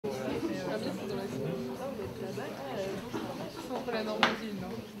bien, c'est dans la semaine. Ça, on va être là-bas. C'est entre la Normandie et le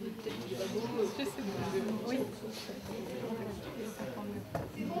Nord. Peut-être pas beau. Je sais pas. Oui.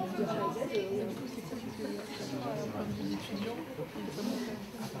 Des étudiants.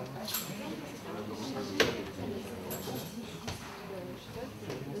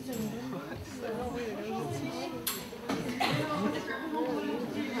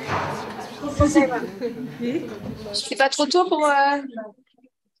 C'est pas trop tôt pour la...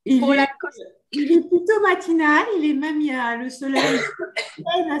 Il est plutôt matinal, il est même, il y a le soleil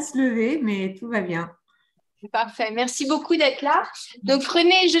à se lever, mais tout va bien. Parfait, merci beaucoup d'être là. Donc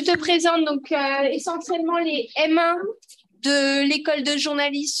Renée, je te présente donc essentiellement les M1 de l'école de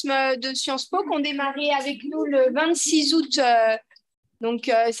journalisme de Sciences Po qui ont démarré avec nous le 26 août,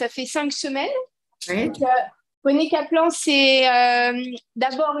 donc ça fait 5 semaines. Oui. Donc, Renée Kaplan, c'est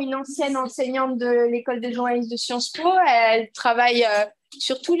d'abord une ancienne enseignante de l'école de journalisme de Sciences Po. Elle travaille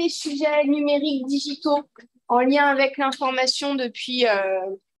sur tous les sujets numériques, digitaux, en lien avec l'information depuis,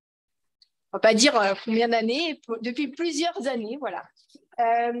 on va pas dire combien d'années, depuis plusieurs années, voilà.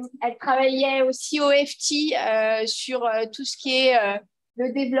 Elle travaillait aussi au FT sur tout ce qui est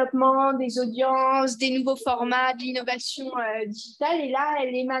le développement des audiences, des nouveaux formats, de l'innovation digitale. Et là,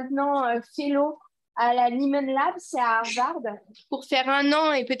 elle est maintenant fellow à la Nieman Lab, c'est à Harvard, pour faire 1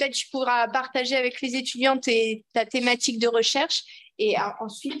 an et peut-être tu pourras partager avec les étudiantes ta thématique de recherche. Et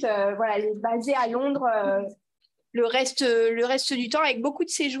ensuite, voilà, elle est basée à Londres le reste du temps avec beaucoup de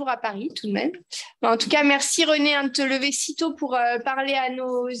séjours à Paris tout de même. En tout cas, merci Renée de te lever si tôt pour parler à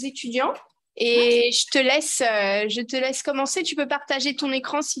nos étudiants. Et je te laisse commencer. Tu peux partager ton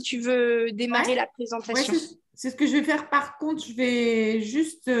écran si tu veux démarrer la présentation. Ouais, c'est ce que je vais faire. Par contre, je vais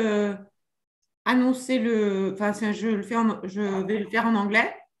juste annoncer le... Enfin, je vais le faire en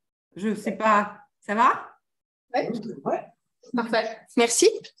anglais. Je ne sais pas. Ça va? Ouais. Parfait. Merci.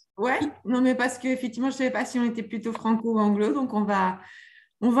 Ouais, non, mais parce qu'effectivement, je ne savais pas si on était plutôt franco ou anglo, donc on va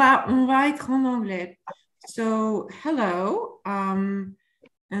être en anglais. So, hello, and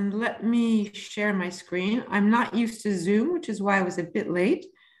let me share my screen. I'm not used to Zoom, which is why I was a bit late.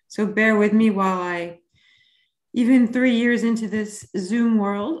 So bear with me while even 3 years into this Zoom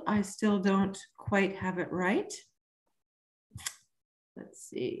world, I still don't quite have it right. Let's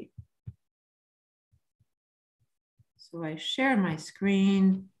see. So I share my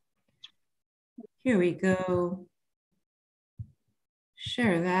screen. Here we go.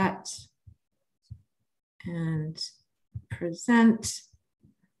 Share that and present.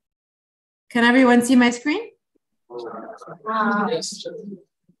 Can everyone see my screen?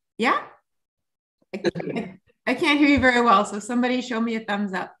 Yeah? I can't hear you very well, so somebody show me a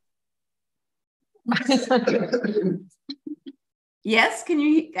thumbs up. Yes,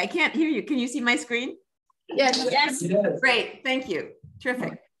 I can't hear you. Can you see my screen? Yes. Yes. Great, thank you.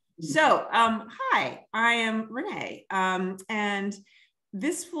 Terrific. So, hi, I am Renee, and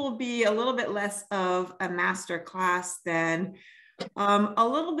this will be a little bit less of a master class than a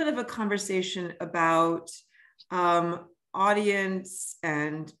little bit of a conversation about audience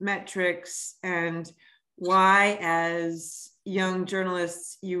and metrics and why, as young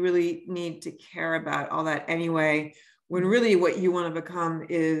journalists, you really need to care about all that anyway, when really what you want to become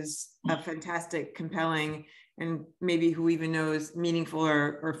is a fantastic, compelling, and maybe who even knows, meaningful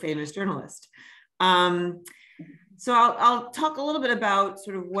or famous journalist. So I'll talk a little bit about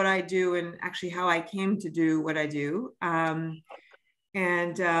sort of what I do and actually how I came to do what I do. And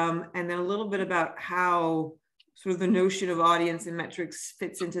then a little bit about how sort of the notion of audience and metrics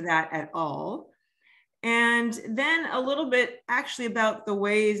fits into that at all. And then a little bit actually about the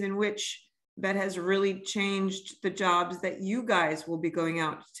ways in which that has really changed the jobs that you guys will be going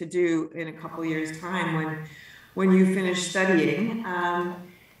out to do in a couple of years' time when you finish studying.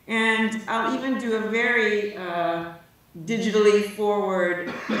 And I'll even do a very digitally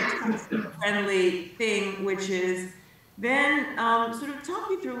forward, friendly thing, which is then sort of talk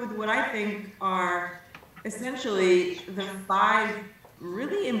you through with what I think are essentially the 5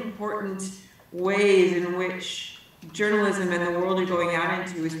 really important ways in which journalism and the world you're going out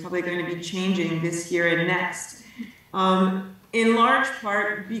into is probably going to be changing this year and next, in large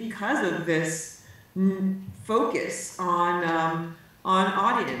part because of this focus on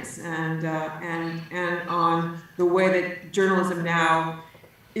audience and on the way that journalism now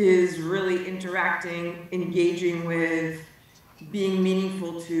is really interacting, engaging with, being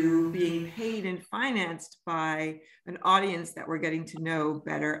meaningful to, being paid and financed by an audience that we're getting to know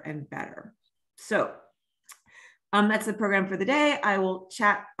better and better. So that's the program for the day. I will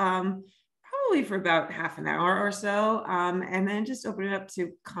chat probably for about half an hour or so, and then just open it up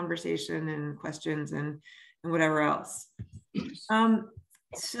to conversation and questions and whatever else.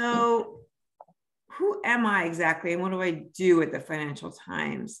 So who am I exactly, and what do I do at the Financial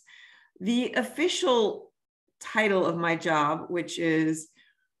Times? The official title of my job, which is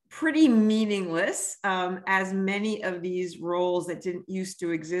pretty meaningless, as many of these roles that didn't used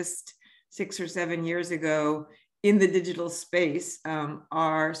to exist 6 or 7 years ago in the digital space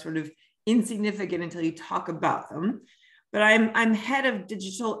are sort of insignificant until you talk about them. But I'm head of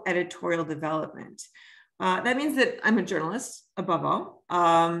digital editorial development. That means that I'm a journalist above all,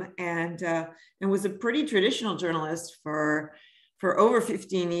 and was a pretty traditional journalist for over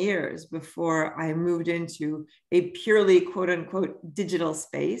 15 years before I moved into a purely quote unquote digital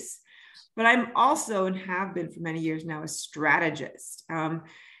space. But I'm also, and have been for many years now, a strategist.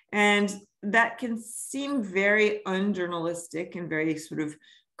 And that can seem very unjournalistic and very sort of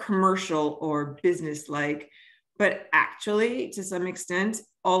commercial or business-like, but actually, to some extent,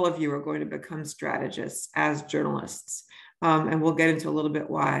 all of you are going to become strategists as journalists. And we'll get into a little bit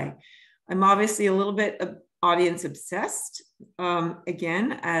why. I'm obviously a little bit audience obsessed,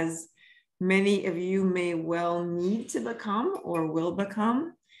 again, as many of you may well need to become or will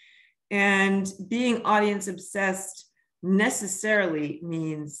become. And being audience obsessed necessarily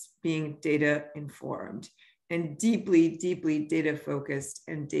means being data informed and deeply, deeply data focused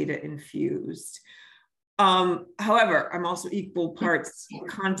and data infused. However, I'm also equal parts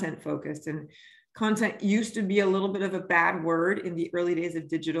content focused, and content used to be a little bit of a bad word in the early days of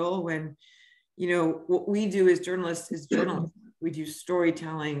digital when, you know, what we do as journalists is journalism. We do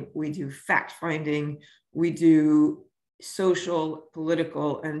storytelling, we do fact finding, we do social,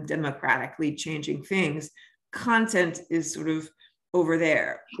 political, and democratically changing things. Content is sort of over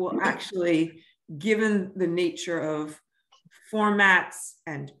there. Well, actually, given the nature of formats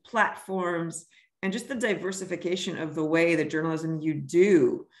and platforms and just the diversification of the way the journalism you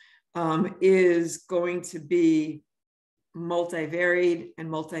do is going to be multivaried and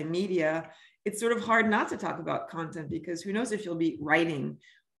multimedia, it's sort of hard not to talk about content, because who knows if you'll be writing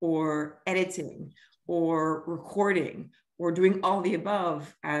or editing or recording or doing all the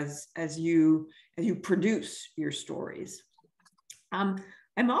above as you produce your stories.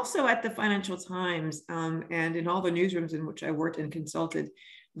 I'm also at the Financial Times and in all the newsrooms in which I worked and consulted,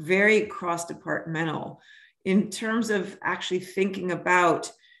 very cross-departmental in terms of actually thinking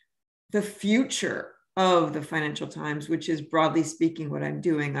about the future of the Financial Times, which is broadly speaking what I'm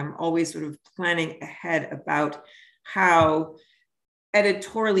doing. I'm always sort of planning ahead about how,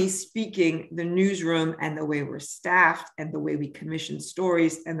 editorially speaking, the newsroom and the way we're staffed and the way we commission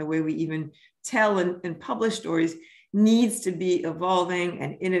stories and the way we even tell and publish stories needs to be evolving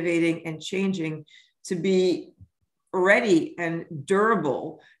and innovating and changing to be ready and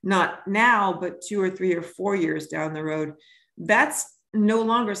durable, not now, but 2 or 3 or 4 years down the road. That's no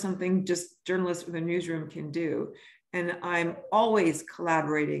longer something just journalists with a newsroom can do. And I'm always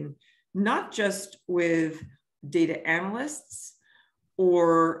collaborating, not just with data analysts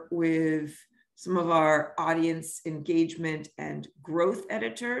or with some of our audience engagement and growth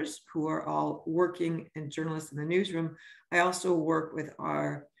editors who are all working and journalists in the newsroom. I also work with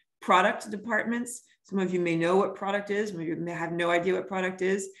our product departments. Some of you may know what product is, some of you may have no idea what product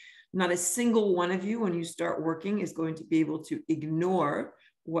is. Not a single one of you, when you start working, is going to be able to ignore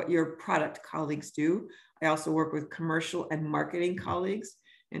what your product colleagues do. I also work with commercial and marketing colleagues,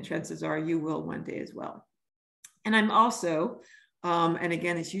 and chances are you will one day as well. And I'm also, and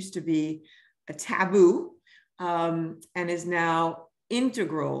again, this used to be a taboo and is now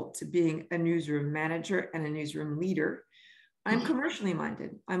integral to being a newsroom manager and a newsroom leader. I'm commercially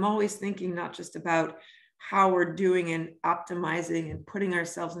minded. I'm always thinking not just about how we're doing and optimizing and putting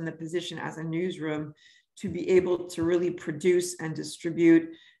ourselves in the position as a newsroom to be able to really produce and distribute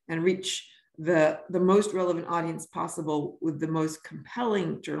and reach the most relevant audience possible with the most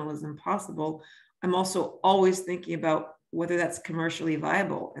compelling journalism possible. I'm also always thinking about whether that's commercially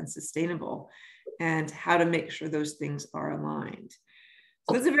viable and sustainable and how to make sure those things are aligned.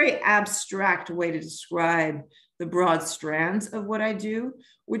 So that's a very abstract way to describe the broad strands of what I do,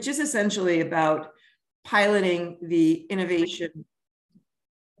 which is essentially about piloting the innovation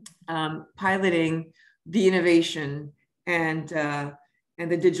and the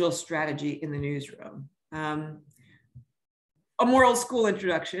digital strategy in the newsroom. A more old school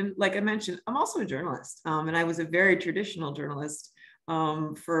introduction, like I mentioned, I'm also a journalist, and I was a very traditional journalist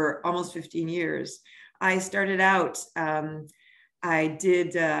for almost 15 years. I started out, I'm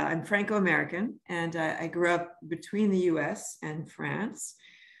Franco-American, and I grew up between the US and France.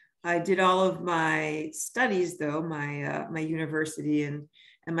 I did all of my studies, though, my university and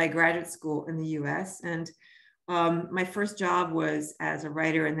my graduate school in the US. And my first job was as a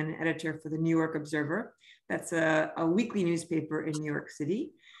writer and then an editor for the New York Observer. That's a weekly newspaper in New York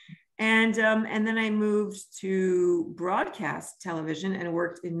City. And then I moved to broadcast television and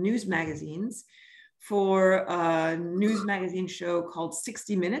worked in news magazines for a news magazine show called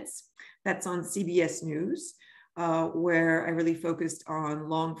 60 Minutes. That's on CBS News, where I really focused on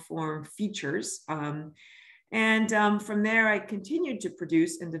long form features. From there, I continued to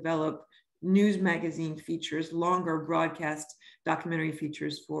produce and develop news magazine features, longer broadcast documentary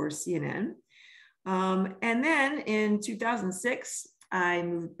features for CNN. And then in 2006, I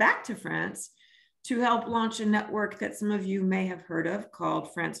moved back to France to help launch a network that some of you may have heard of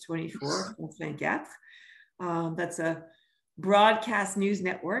called France 24, France 24. That's a broadcast news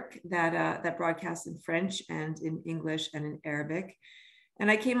network that broadcasts in French and in English and in Arabic. And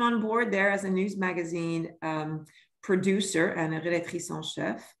I came on board there as a news magazine producer and a rédactrice en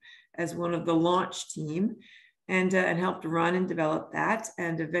chef as one of the launch team, and helped run and develop that,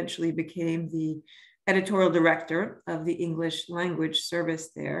 and eventually became the editorial director of the English language service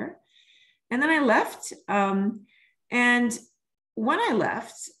there. And then I left. And when I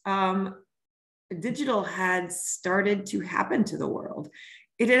left, digital had started to happen to the world.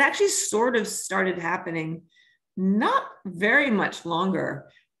 It had actually sort of started happening not very much longer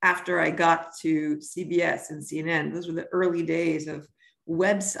after I got to CBS and CNN. Those were the early days of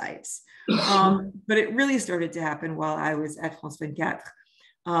websites. But it really started to happen while I was at France 24,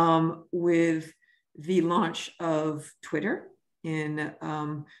 with the launch of Twitter in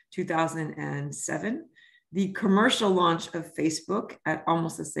 2007, the commercial launch of Facebook at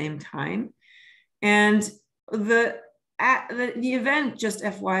almost the same time. And the event, just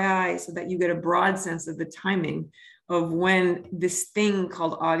FYI, so that you get a broad sense of the timing of when this thing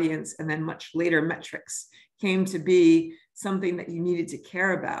called audience and then much later metrics came to be something that you needed to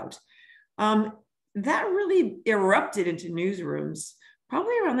care about. That really erupted into newsrooms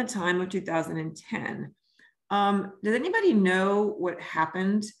probably around the time of 2010. Does anybody know what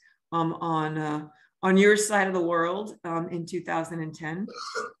happened on your side of the world in 2010?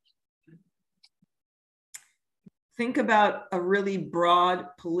 Think about a really broad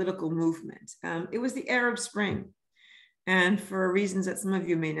political movement. It was the Arab Spring. And for reasons that some of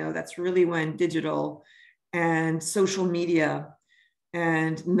you may know, that's really when digital and social media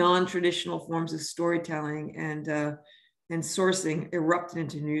and non-traditional forms of storytelling and sourcing erupted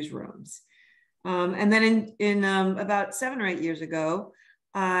into newsrooms. And then in about 7 or 8 years ago,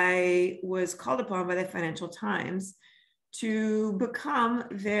 I was called upon by the Financial Times to become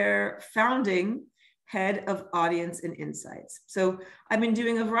their founding head of audience and insights. So I've been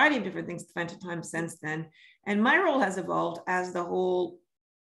doing a variety of different things at the Financial Times since then. And my role has evolved as the whole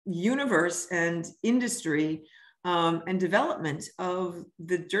universe and industry and development of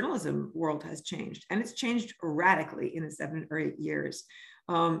the journalism world has changed. And it's changed radically in the 7 or 8 years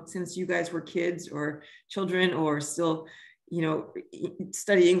since you guys were kids or children or still,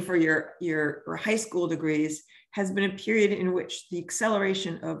 studying for your high school degrees. Has been a period in which the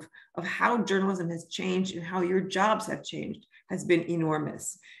acceleration of how journalism has changed and how your jobs have changed has been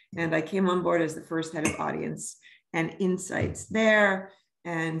enormous. And I came on board as the first head of audience and insights there,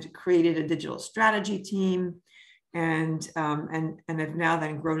 and created a digital strategy team, and have now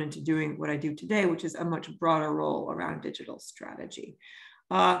then grown into doing what I do today, which is a much broader role around digital strategy.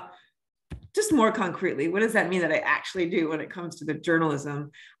 Just more concretely, what does that mean that I actually do when it comes to the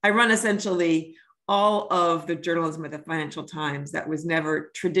journalism? I run essentially all of the journalism at the Financial Times that was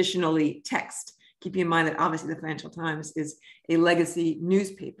never traditionally text. Keeping in mind that obviously the Financial Times is a legacy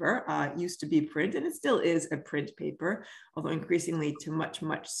newspaper. It used to be print, and it still is a print paper, although increasingly to much,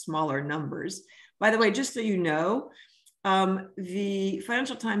 much smaller numbers. By the way, just so you know, the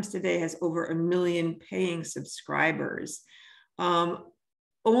Financial Times today has over 1 million paying subscribers.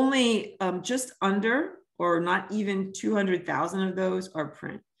 Only just under, or not even 200,000 of those are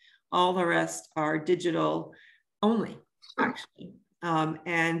print. All the rest are digital only, actually.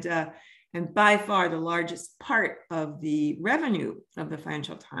 And by far the largest part of the revenue of the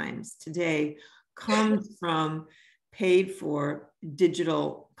Financial Times today comes from paid for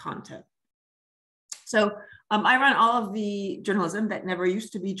digital content. So I run all of the journalism that never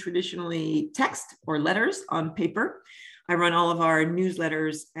used to be traditionally text or letters on paper. I run all of our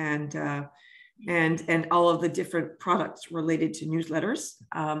newsletters and all of the different products related to newsletters.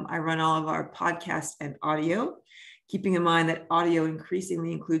 I run all of our podcasts and audio, keeping in mind that audio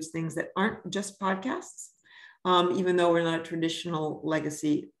increasingly includes things that aren't just podcasts, even though we're not a traditional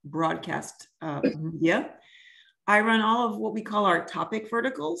legacy broadcast media. I run all of what we call our topic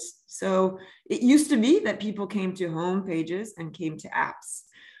verticals. So it used to be that people came to home pages and came to apps.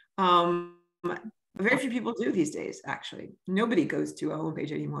 Very few people do these days, actually. Nobody goes to a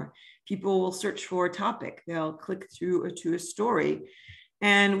homepage anymore. People will search for a topic. They'll click through to a story.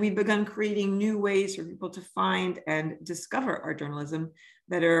 And we've begun creating new ways for people to find and discover our journalism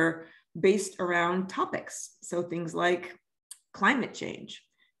that are based around topics. So things like climate change,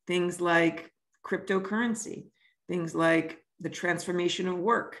 things like cryptocurrency, things like the transformation of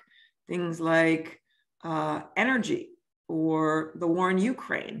work, things like energy or the war in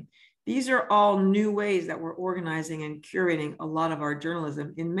Ukraine. These are all new ways that we're organizing and curating a lot of our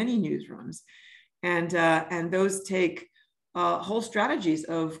journalism in many newsrooms. And those take whole strategies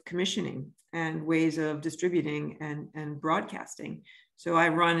of commissioning and ways of distributing and broadcasting. So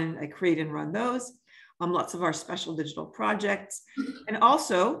I create and run those, lots of our special digital projects, and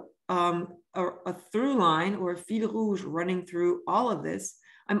also a through line or a fil rouge running through all of this.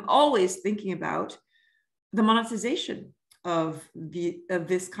 I'm always thinking about the monetization of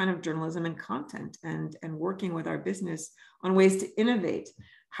this kind of journalism and content, and working with our business on ways to innovate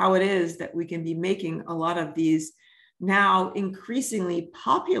how it is that we can be making a lot of these now increasingly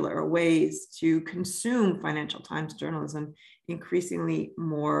popular ways to consume Financial Times journalism increasingly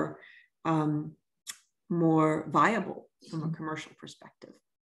more viable from a commercial perspective.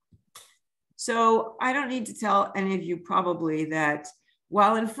 So I don't need to tell any of you probably that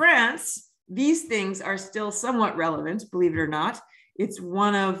while in France, these things are still somewhat relevant, believe it or not. It's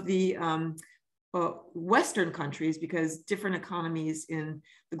one of the Western countries, because different economies in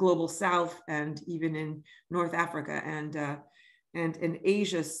the global South and even in North Africa and in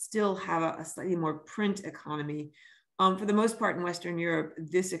Asia still have a slightly more print economy. For the most part in Western Europe,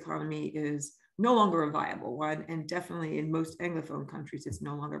 this economy is no longer a viable one, and definitely in most Anglophone countries, it's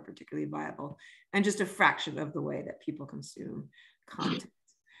no longer particularly viable, and just a fraction of the way that people consume content.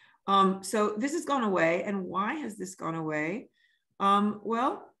 So this has gone away. And why has this gone away?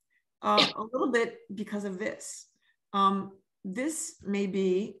 Well, a little bit because of this. This may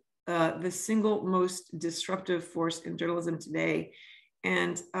be the single most disruptive force in journalism today.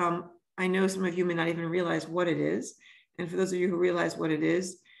 And I know some of you may not even realize what it is. And for those of you who realize what it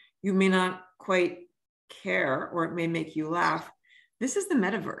is, you may not quite care, or it may make you laugh. This is the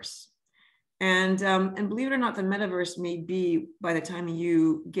metaverse. And believe it or not, the metaverse may be, by the time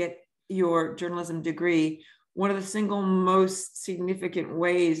you get your journalism degree, one of the single most significant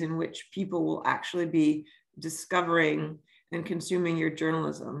ways in which people will actually be discovering and consuming your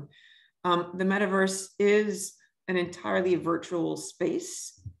journalism. The metaverse is an entirely virtual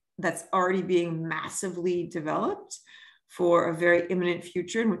space that's already being massively developed for a very imminent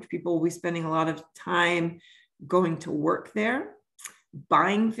future, in which people will be spending a lot of time going to work there,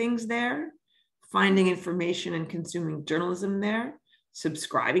 buying things there, finding information and consuming journalism there,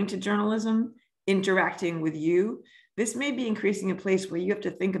 subscribing to journalism, interacting with you. This may be increasing a place where you have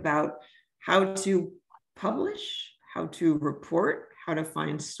to think about how to publish, how to report, how to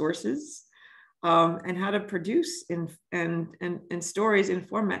find sources, and how to produce in stories in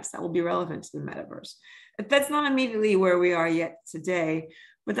formats that will be relevant to the metaverse. That's not immediately where we are yet today,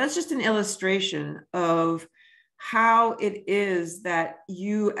 but that's just an illustration of how it is that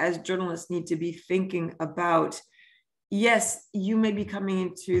you as journalists need to be thinking about, yes, you may be coming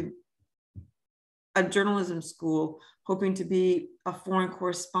into a journalism school hoping to be a foreign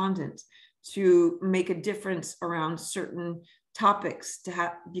correspondent, to make a difference around certain topics,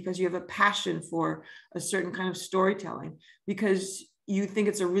 because you have a passion for a certain kind of storytelling, because you think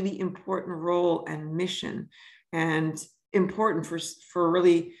it's a really important role and mission, and important for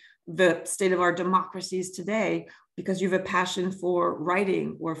really the state of our democracies today, because you have a passion for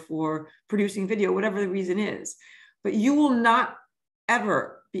writing or for producing video, whatever the reason is. But you will not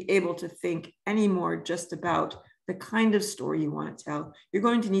ever be able to think anymore just about the kind of story you want to tell. You're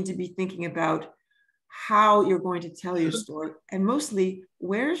going to need to be thinking about how you're going to tell your story, and mostly,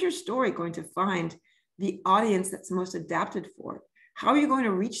 where is your story going to find the audience that's most adapted for it? How are you going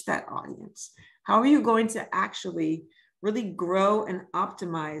to reach that audience? How are you going to actually really grow and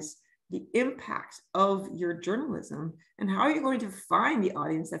optimize the impact of your journalism? And how are you going to find the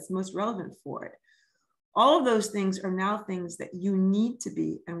audience that's most relevant for it? All of those things are now things that you need to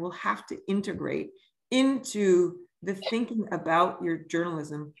be and will have to integrate into the thinking about your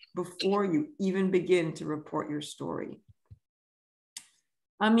journalism before you even begin to report your story.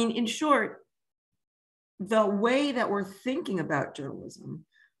 I mean, in short, the way that we're thinking about journalism,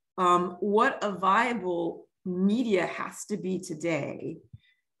 what a viable media has to be today,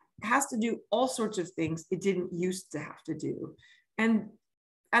 has to do all sorts of things it didn't used to have to do. And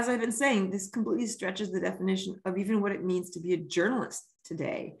as I've been saying, this completely stretches the definition of even what it means to be a journalist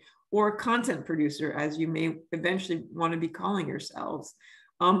today, or a content producer, as you may eventually want to be calling yourselves,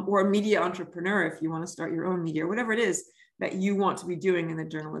 or a media entrepreneur if you want to start your own media, or whatever it is. that you want to be doing in the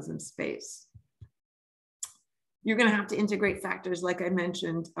journalism space. You're going to have to integrate factors, like I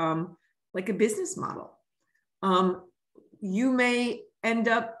mentioned, like a business model. You may end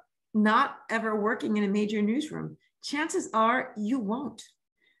up not ever working in a major newsroom. Chances are you won't.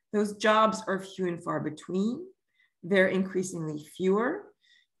 Those jobs are few and far between. They're increasingly fewer.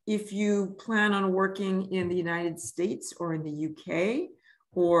 If you plan on working in the United States or in the UK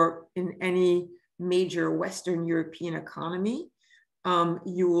or in any major Western European economy,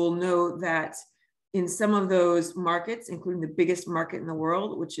 you will know that in some of those markets, including the biggest market in the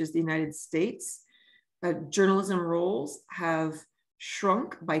world, which is the United States, journalism roles have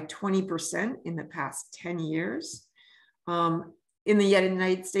shrunk by 20% in the past 10 years. In the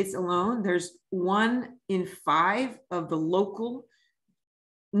United States alone, there's 1 in 5 of the local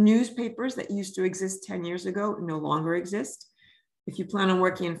newspapers that used to exist 10 years ago no longer exist. If you plan on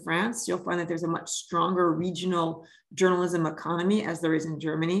working in France, you'll find that there's a much stronger regional journalism economy, as there is in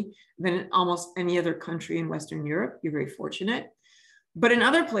Germany, than in almost any other country in Western Europe. You're very fortunate. But in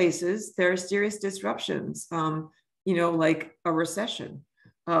other places, there are serious disruptions, like a recession,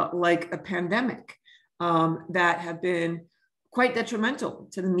 like a pandemic, that have been quite detrimental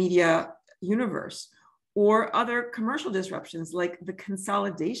to the media universe, or other commercial disruptions like the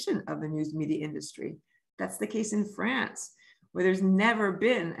consolidation of the news media industry. That's the case in France, where there's never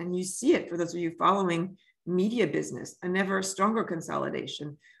been, and you see it for those of you following media business, a never stronger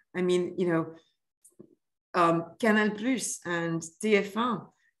consolidation. I mean, Canal Plus and TF1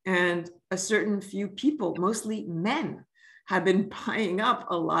 and a certain few people, mostly men, have been buying up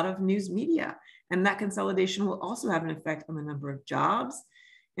a lot of news media. And that consolidation will also have an effect on the number of jobs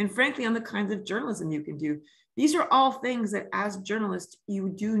and, frankly, on the kinds of journalism you can do. These are all things that as journalists, you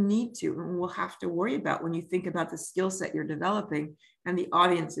do need to and will have to worry about when you think about the skill set you're developing and the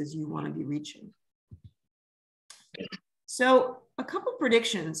audiences you want to be reaching. So a couple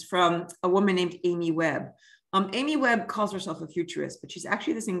predictions from a woman named Amy Webb. Amy Webb calls herself a futurist, but she's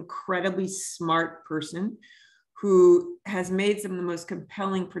actually this incredibly smart person who has made some of the most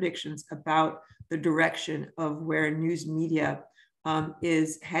compelling predictions about the direction of where news media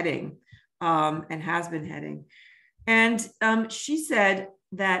is heading and has been heading. And she said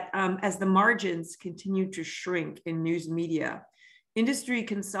that as the margins continue to shrink in news media, industry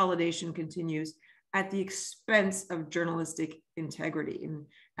consolidation continues at the expense of journalistic integrity. And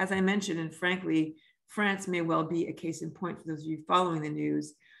as I mentioned, and frankly, France may well be a case in point for those of you following the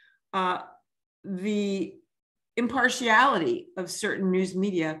news, the impartiality of certain news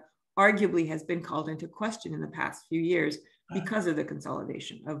media arguably has been called into question in the past few years because of the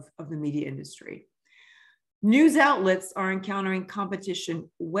consolidation of the media industry. News outlets are encountering competition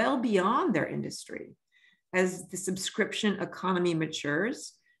well beyond their industry as the subscription economy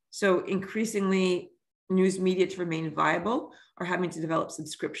matures. So increasingly, news media to remain viable are having to develop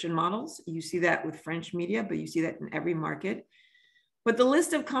subscription models. You see that with French media, but you see that in every market. But the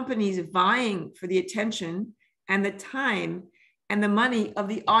list of companies vying for the attention and the time and the money of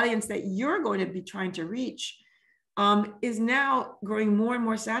the audience that you're going to be trying to reach is now growing more and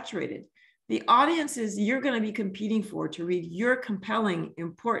more saturated. The audiences you're going to be competing for to read your compelling,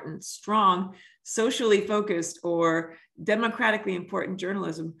 important, strong, socially focused, or democratically important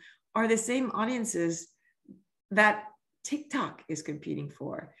journalism are the same audiences that TikTok is competing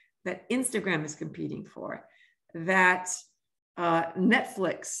for, that Instagram is competing for, that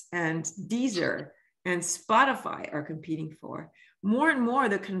Netflix and Deezer and Spotify are competing for. More and more,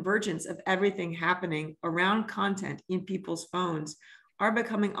 the convergence of everything happening around content in people's phones are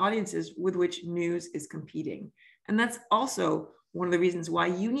becoming audiences with which news is competing. And that's also one of the reasons why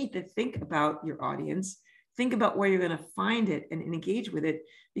you need to think about your audience, think about where you're going to find it and engage with it,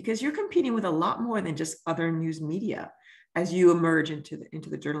 because you're competing with a lot more than just other news media as you emerge into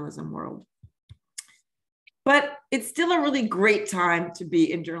the journalism world. But it's still a really great time to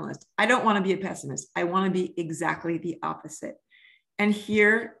be in journalism. I don't want to be a pessimist. I want to be exactly the opposite. And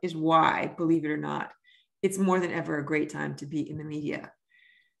here is why, believe it or not, it's more than ever a great time to be in the media.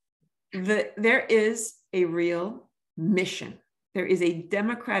 There is a real mission. There is a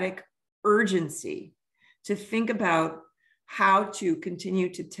democratic urgency to think about how to continue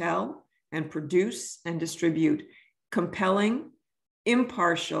to tell and produce and distribute compelling,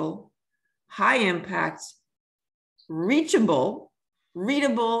 impartial, high impact, reachable,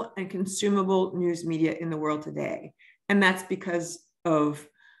 readable, and consumable news media in the world today. And that's because of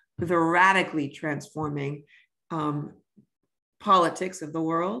the radically transforming politics of the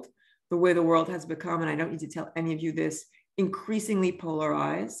world, the way the world has become, and I don't need to tell any of you this, increasingly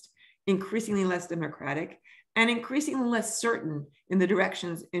polarized, increasingly less democratic, and increasingly less certain in the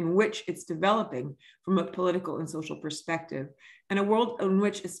directions in which it's developing from a political and social perspective. And a world in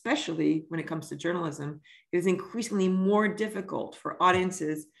which, especially when it comes to journalism, it is increasingly more difficult for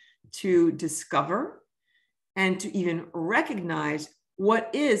audiences to discover and to even recognize what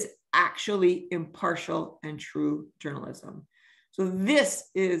is actually impartial and true journalism. So this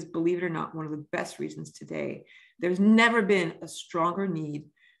is, believe it or not, one of the best reasons today. There's never been a stronger need,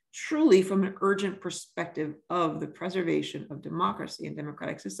 truly from an urgent perspective of the preservation of democracy and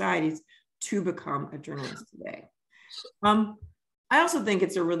democratic societies, to become a journalist today. I also think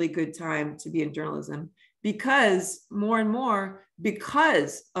it's a really good time to be in journalism because more and more,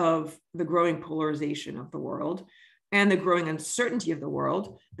 because of the growing polarization of the world and the growing uncertainty of the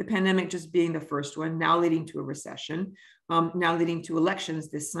world, the pandemic just being the first one, now leading to a recession, now leading to elections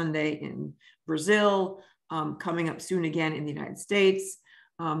this Sunday in Brazil, coming up soon again in the United States,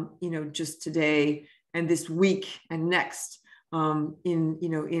 just today and this week and next in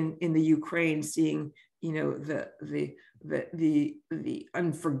the Ukraine, seeing the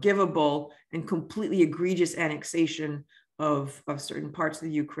unforgivable and completely egregious annexation of certain parts of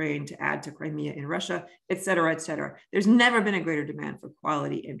the Ukraine to add to Crimea in Russia, et cetera, et cetera. There's never been a greater demand for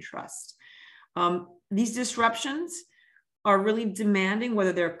quality and trust. These disruptions are really demanding,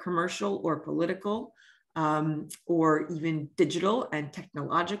 whether they're commercial or political, or even digital and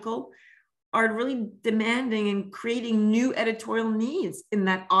technological, are really demanding and creating new editorial needs in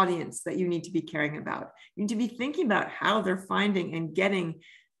that audience that you need to be caring about. You need to be thinking about how they're finding and getting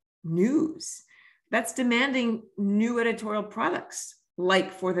news. That's demanding new editorial products,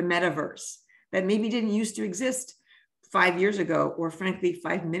 like for the metaverse, that maybe didn't used to exist 5 years ago, or frankly,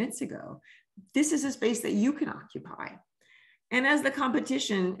 5 minutes ago. This is a space that you can occupy. And as the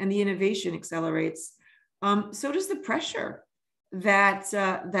competition and the innovation accelerates, so does the pressure that's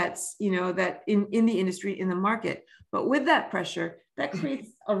that in the industry, in the market. But with that pressure, that creates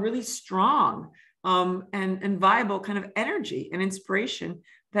a really strong and viable kind of energy and inspiration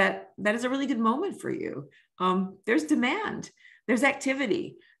that is a really good moment for you. There's demand, there's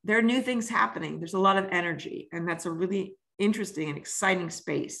activity, there are new things happening, there's a lot of energy, and that's a really interesting and exciting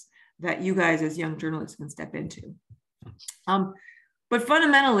space that you guys as young journalists can step into. But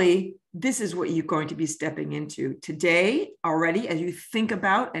fundamentally, this is what you're going to be stepping into today already as you think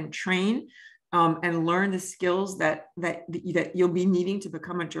about and train and learn the skills that you'll be needing to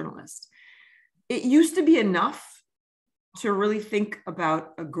become a journalist. It used to be enough to really think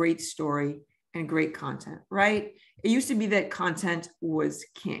about a great story and great content, right? It used to be that content was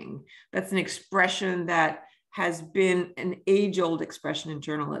king. That's an expression that has been an age-old expression in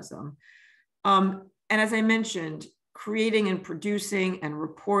journalism. And as I mentioned, creating and producing and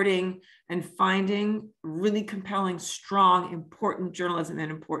reporting and finding really compelling, strong, important journalism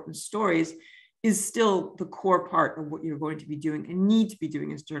and important stories is still the core part of what you're going to be doing and need to be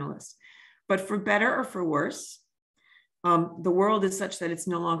doing as journalists. But for better or for worse, the world is such that it's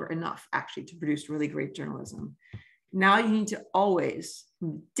no longer enough actually to produce really great journalism. Now you need to always,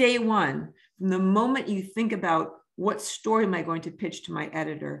 day one, from the moment you think about what story am I going to pitch to my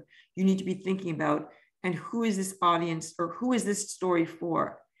editor, you need to be thinking about, and who is this audience, or who is this story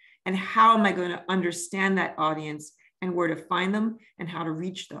for? And how am I going to understand that audience and where to find them and how to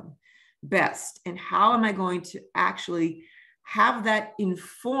reach them best? And how am I going to actually have that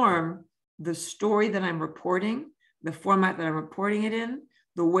inform the story that I'm reporting, the format that I'm reporting it in,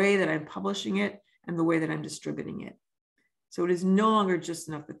 the way that I'm publishing it, and the way that I'm distributing it? So it is no longer just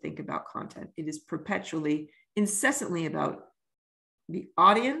enough to think about content. It is perpetually, incessantly about the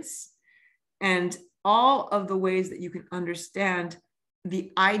audience and all of the ways that you can understand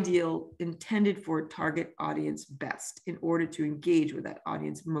the ideal intended for target audience best in order to engage with that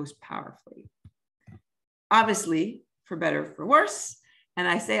audience most powerfully. Obviously, for better or for worse, and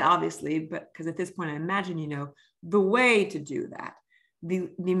I say obviously, but because at this point I imagine you know, the way to do that, the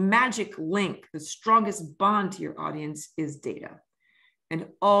magic link, the strongest bond to your audience is data. And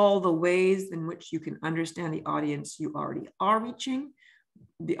all the ways in which you can understand the audience you already are reaching,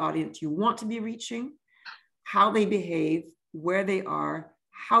 the audience you want to be reaching, how they behave, where they are,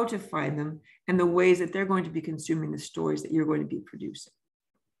 how to find them, and the ways that they're going to be consuming the stories that you're going to be producing.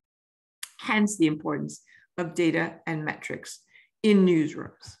 Hence the importance of data and metrics in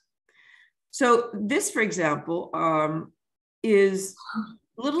newsrooms. So this, for example, is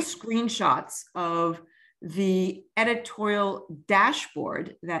little screenshots of the editorial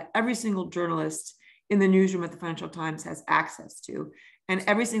dashboard that every single journalist in the newsroom at the Financial Times has access to, and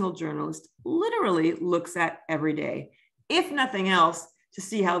every single journalist literally looks at every day, if nothing else, to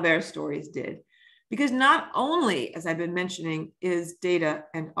see how their stories did. Because not only, as I've been mentioning, is data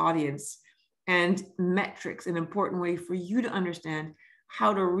and audience and metrics an important way for you to understand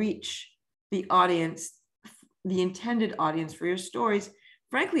how to reach the audience, the intended audience for your stories.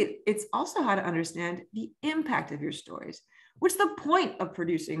 Frankly, it's also how to understand the impact of your stories. What's the point of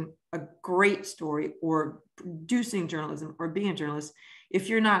producing a great story or producing journalism or being a journalist if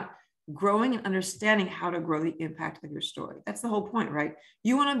you're not growing and understanding how to grow the impact of your story? That's the whole point, right?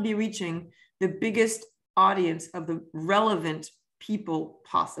 You want to be reaching the biggest audience of the relevant people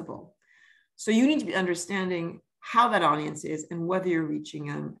possible. So you need to be understanding how that audience is and whether you're reaching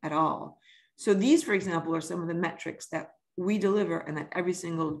them at all. So these, for example, are some of the metrics that we deliver and that every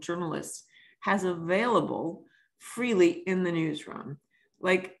single journalist has available freely in the newsroom.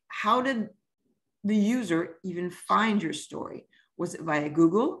 Like, how did the user even find your story? Was it via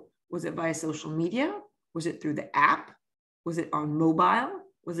Google? Was it via social media? Was it through the app? Was it on mobile?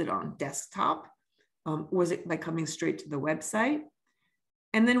 Was it on desktop? Was it by coming straight to the website?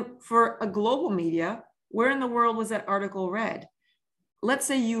 And then for a global media, where in the world was that article read? Let's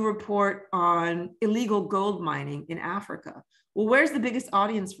say you report on illegal gold mining in Africa. Well, where's the biggest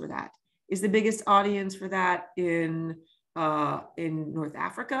audience for that? Is the biggest audience for that in North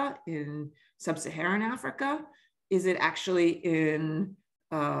Africa, in sub-Saharan Africa? Is it actually in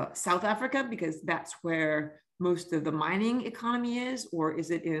South Africa, because that's where most of the mining economy is? Or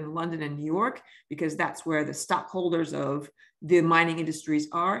is it in London and New York, because that's where the stockholders of the mining industries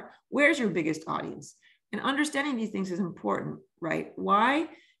are? Where's your biggest audience? And understanding these things is important, right? Why?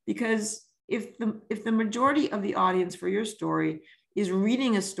 Because if the majority of the audience for your story is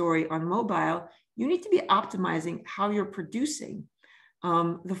reading a story on mobile, you need to be optimizing how you're producing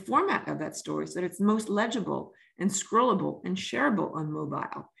the format of that story so that it's most legible and scrollable and shareable on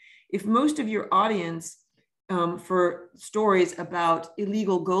mobile. If most of your audience for stories about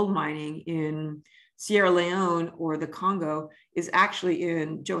illegal gold mining in Sierra Leone or the Congo is actually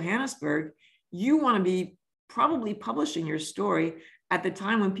in Johannesburg, you want to be probably publishing your story at the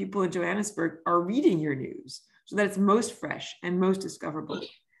time when people in Johannesburg are reading your news, so that it's most fresh and most discoverable.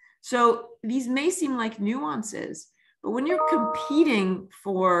 So these may seem like nuances, but when you're competing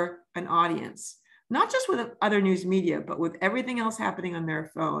for an audience, not just with other news media, but with everything else happening on their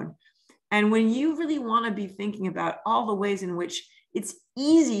phone, and when you really want to be thinking about all the ways in which it's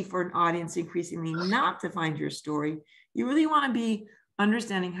easy for an audience increasingly not to find your story, you really want to be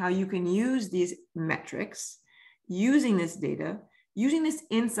understanding how you can use these metrics, using this data, using this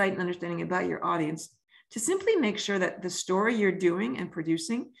insight and understanding about your audience to simply make sure that the story you're doing and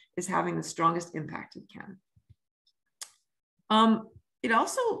producing is having the strongest impact it can. It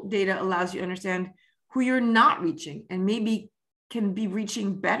also, data allows you to understand who you're not reaching and maybe can be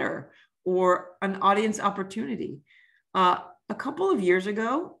reaching better, or an audience opportunity. A couple of years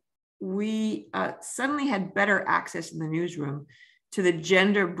ago, we suddenly had better access in the newsroom to the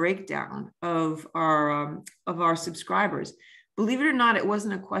gender breakdown of our subscribers. Believe it or not, it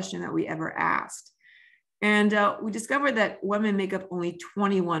wasn't a question that we ever asked. And we discovered that women make up only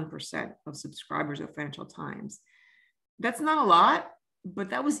 21% of subscribers of Financial Times. That's not a lot, but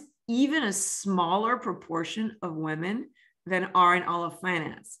that was even a smaller proportion of women than are in all of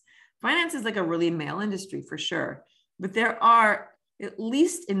finance. Finance is like a really male industry for sure, but there are, at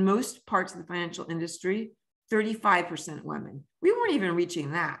least in most parts of the financial industry, 35% women. We weren't even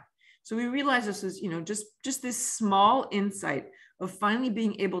reaching that. So we realized this was, just this small insight of finally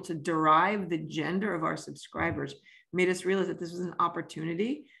being able to derive the gender of our subscribers made us realize that this was an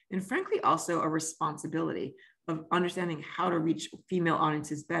opportunity, and frankly, also a responsibility of understanding how to reach female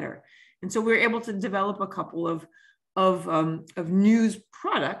audiences better. And so we were able to develop a couple of news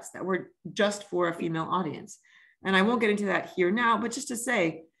products that were just for a female audience. And I won't get into that here now, but just to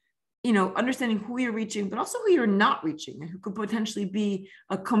say, understanding who you're reaching, but also who you're not reaching and who could potentially be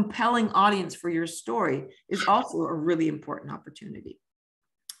a compelling audience for your story is also a really important opportunity.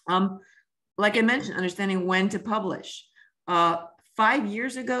 Like I mentioned, understanding when to publish. 5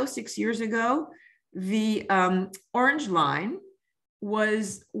 years ago, 6 years ago, the orange line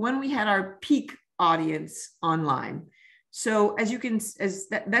was when we had our peak audience online. So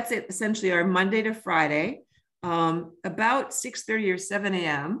that's it, essentially our Monday to Friday, about 6:30 or 7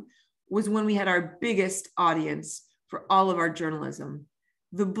 a.m. was when we had our biggest audience for all of our journalism.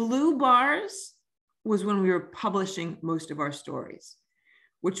 The blue bars was when we were publishing most of our stories,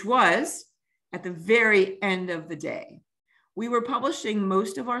 which was at the very end of the day. We were publishing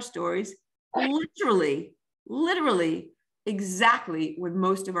most of our stories literally exactly when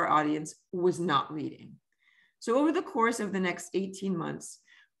most of our audience was not reading. So over the course of the next 18 months,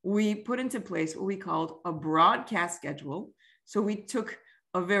 we put into place what we called a broadcast schedule. So we took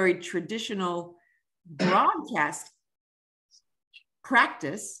a very traditional broadcast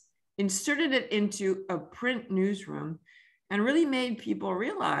practice inserted it into a print newsroom and really made people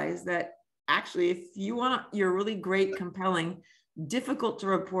realize that actually, if you want your really great, compelling, difficult to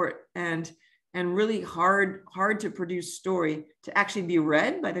report and really hard to produce story to actually be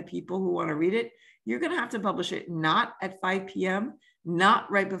read by the people who want to read it, you're going to have to publish it not at 5 p.m., not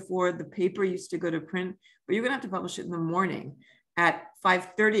right before the paper used to go to print, but you're going to have to publish it in the morning at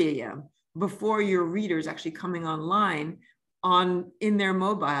 5:30 a.m. before your readers actually coming online in their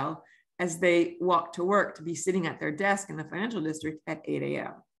mobile as they walk to work to be sitting at their desk in the financial district at 8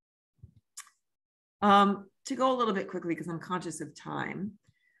 a.m. To go a little bit quickly, because I'm conscious of time,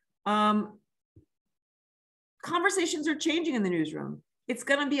 conversations are changing in the newsroom. It's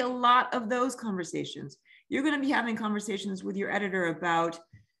going to be a lot of those conversations. You're going to be having conversations with your editor about,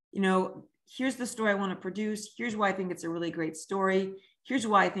 here's the story I want to produce. Here's why I think it's a really great story. Here's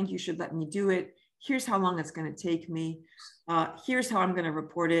why I think you should let me do it. Here's how long it's going to take me. Here's how I'm going to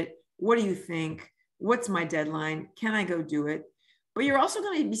report it. What do you think? What's my deadline? Can I go do it? But you're also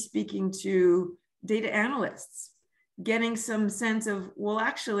going to be speaking to data analysts, getting some sense of, well,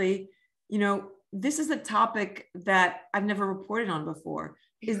 actually, this is a topic that I've never reported on before.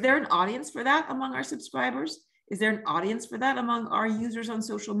 Is there an audience for that among our subscribers? Is there an audience for that among our users on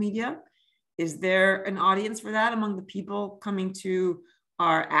social media? Is there an audience for that among the people coming to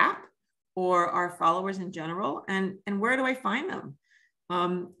our app or our followers in general? And where do I find them?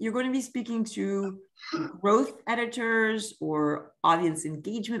 You're going to be speaking to growth editors or audience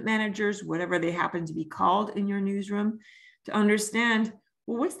engagement managers, whatever they happen to be called in your newsroom, to understand,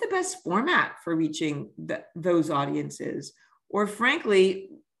 well, what's the best format for reaching those audiences? Or frankly,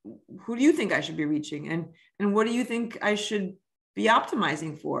 who do you think I should be reaching? And what do you think I should be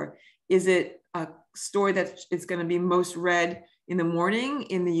optimizing for? Is it a story that is going to be most read in the morning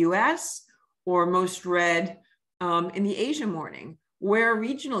in the US or most read in the Asian morning? Where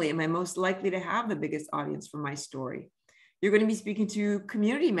regionally am I most likely to have the biggest audience for my story? You're going to be speaking to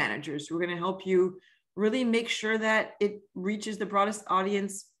community managers who are going to help you really make sure that it reaches the broadest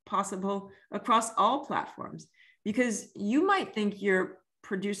audience possible across all platforms. Because you might think you're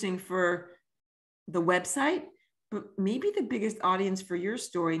producing for the website, but maybe the biggest audience for your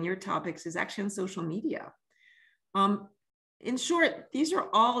story and your topics is actually on social media. In short, these are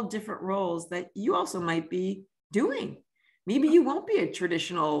all different roles that you also might be doing. Maybe you won't be a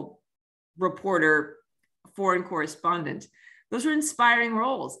traditional reporter, foreign correspondent. Those are inspiring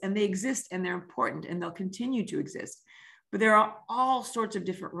roles and they exist and they're important and they'll continue to exist. But there are all sorts of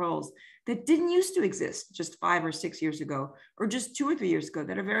different roles that didn't used to exist just 5 or 6 years ago, or just 2 or 3 years ago,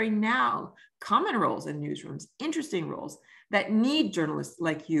 that are very now common roles in newsrooms, interesting roles that need journalists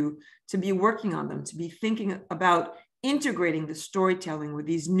like you to be working on them, to be thinking about integrating the storytelling with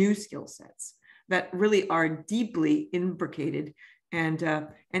these new skill sets that really are deeply imbricated and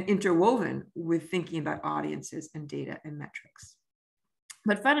interwoven with thinking about audiences and data and metrics.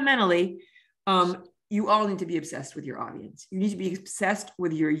 But fundamentally, you all need to be obsessed with your audience. You need to be obsessed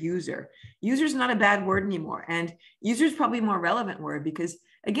with your user. User is not a bad word anymore. And user is probably a more relevant word because,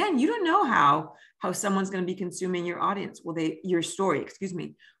 again, you don't know how someone's going to be consuming your audience. Your story, excuse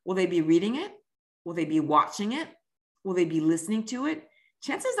me. Will they be reading it? Will they be watching it? Will they be listening to it?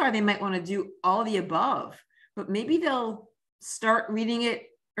 Chances are they might want to do all the above, but maybe they'll start reading it,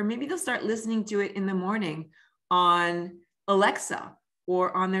 or maybe they'll start listening to it in the morning on Alexa,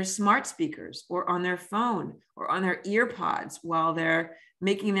 or on their smart speakers, or on their phone, or on their ear pods while they're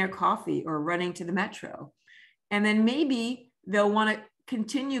making their coffee or running to the metro. And then maybe they'll want to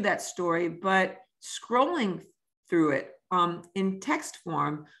continue that story, but scrolling through it in text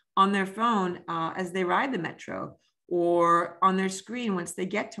form on their phone as they ride the metro, or on their screen once they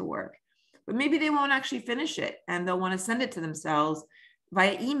get to work. But maybe they won't actually finish it and they'll want to send it to themselves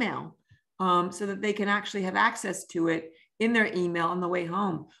via email so that they can actually have access to it in their email on the way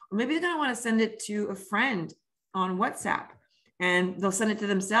home. Or maybe they're going to want to send it to a friend on WhatsApp and they'll send it to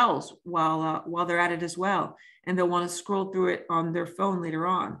themselves while they're at it as well. And they'll want to scroll through it on their phone later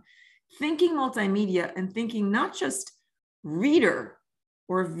on. Thinking multimedia and thinking not just reader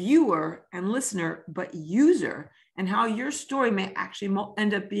or viewer and listener, but user, and how your story may actually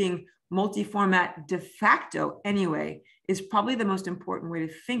end up being multi-format de facto anyway, is probably the most important way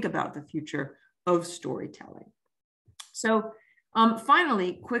to think about the future of storytelling. So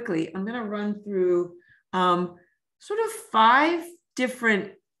finally, quickly, I'm going to run through sort of 5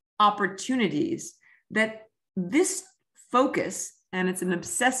 different opportunities that this focus, and it's an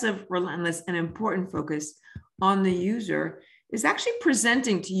obsessive, relentless, and important focus on the user, is actually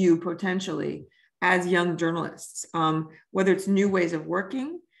presenting to you potentially as young journalists, whether it's new ways of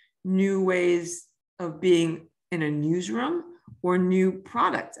working, new ways of being in a newsroom, or new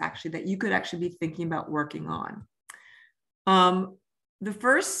products actually that you could actually be thinking about working on. The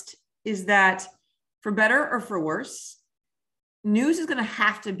first is that for better or for worse, news is going to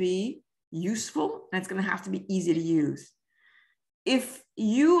have to be useful and it's going to have to be easy to use. If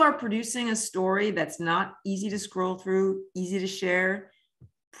you are producing a story that's not easy to scroll through, easy to share,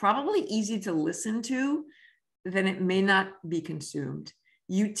 probably easy to listen to, then it may not be consumed.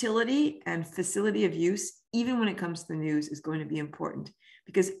 Utility and facility of use, even when it comes to the news, is going to be important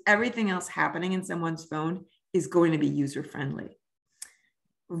because everything else happening in someone's phone is going to be user-friendly.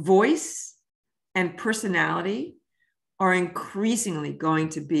 Voice and personality are increasingly going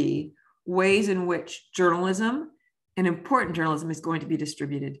to be ways in which journalism, and important journalism, is going to be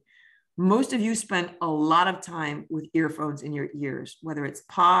distributed. Most of you spend a lot of time with earphones in your ears, whether it's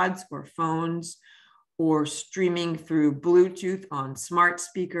pods or phones or streaming through Bluetooth on smart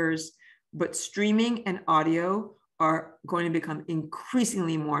speakers, but streaming and audio are going to become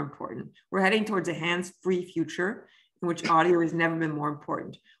increasingly more important. We're heading towards a hands-free future in which audio has never been more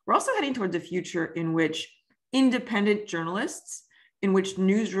important. We're also heading towards a future in which independent journalists, in which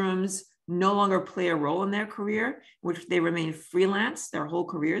newsrooms no longer play a role in their career, in which they remain freelance their whole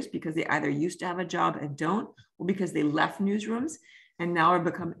careers because they either used to have a job and don't, or because they left newsrooms and now are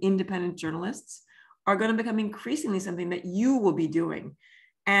become independent journalists, are going to become increasingly something that you will be doing.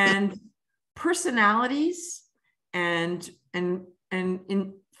 And personalities and in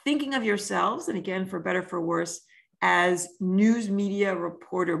thinking of yourselves, and again, for better, for worse, as news media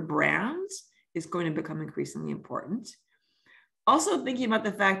reporter brands is going to become increasingly important. Also thinking about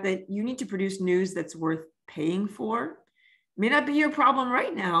the fact that you need to produce news that's worth paying for. May not be your problem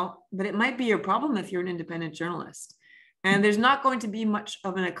right now, but it might be your problem if you're an independent journalist. And there's not going to be much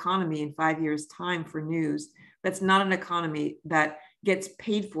of an economy in 5 years' time for news that's not an economy that gets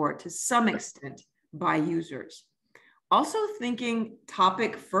paid for to some extent by users. Also thinking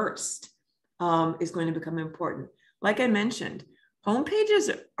topic first is going to become important. Like I mentioned,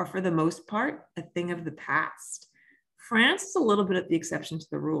 homepages are for the most part a thing of the past. France is a little bit of the exception to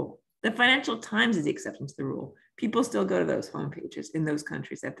the rule. The Financial Times is the exception to the rule. People still go to those homepages in those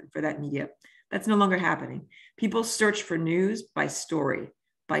countries for that media. That's no longer happening. People search for news by story,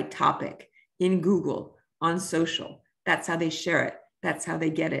 by topic, in Google, on social. That's how they share it. That's how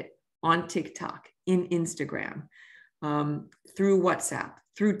they get it, on TikTok, in Instagram, through WhatsApp,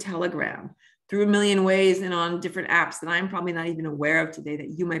 through Telegram, through a million ways and on different apps that I'm probably not even aware of today that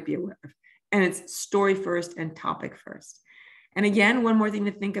you might be aware of. And it's story first and topic first. And again, one more thing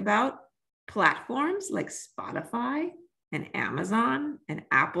to think about, platforms like Spotify and Amazon and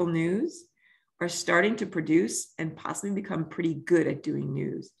Apple News are starting to produce and possibly become pretty good at doing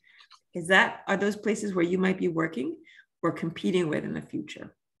news. Are those places where you might be working or competing with in the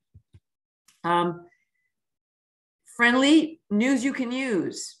future? Friendly news you can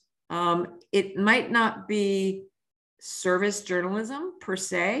use. It might not be service journalism per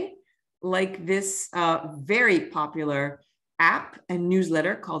se, like this very popular app and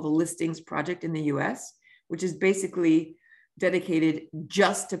newsletter called the Listings Project in the US, which is basically dedicated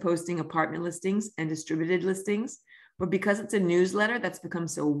just to posting apartment listings and distributed listings. But because it's a newsletter that's become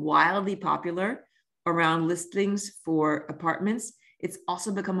so wildly popular around listings for apartments, it's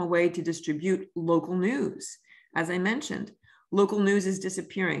also become a way to distribute local news. As I mentioned, local news is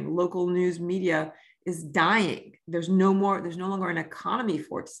disappearing. Local news media is dying. There's no longer an economy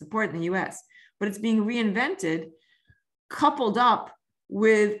for it to support in the US, but it's being reinvented, coupled up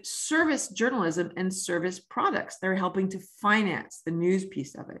with service journalism and service products. They're helping to finance the news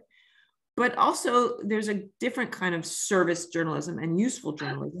piece of it. But also there's a different kind of service journalism and useful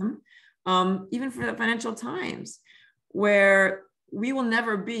journalism, even for the Financial Times, where we will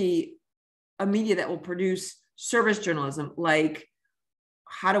never be a media that will produce service journalism like,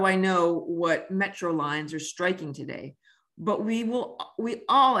 how do I know what metro lines are striking today? But we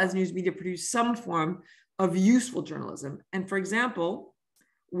all as news media produce some form of useful journalism. And for example,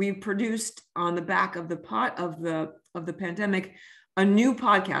 we produced on the back of the pandemic, a new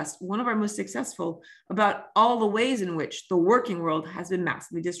podcast, one of our most successful, about all the ways in which the working world has been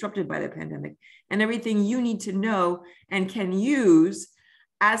massively disrupted by the pandemic and everything you need to know and can use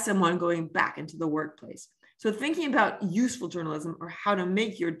as someone going back into the workplace. So thinking about useful journalism or how to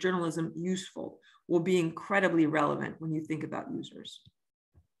make your journalism useful will be incredibly relevant when you think about users.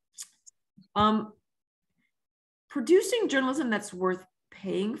 Producing journalism that's worth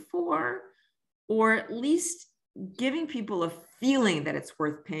paying for, or at least giving people a feeling that it's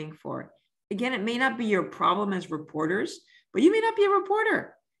worth paying for. Again, it may not be your problem as reporters, but you may not be a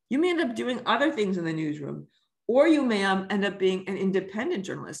reporter. You may end up doing other things in the newsroom, or you may end up being an independent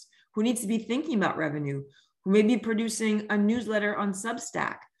journalist who needs to be thinking about revenue, who may be producing a newsletter on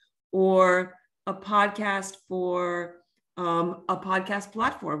Substack or a podcast for a podcast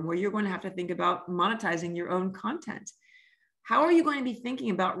platform where you're going to have to think about monetizing your own content. How are you going to be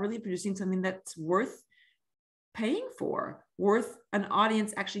thinking about really producing something that's worth paying for, worth an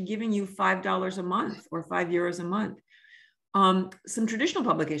audience actually giving you $5 a month or €5 a month? Some traditional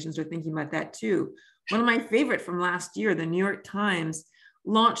publications are thinking about that too. One of my favorite from last year, the New York Times,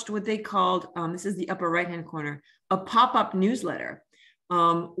 launched what they called, this is the upper right-hand corner, a pop-up newsletter,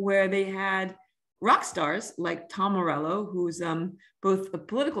 where they had rock stars like Tom Morello, who's both a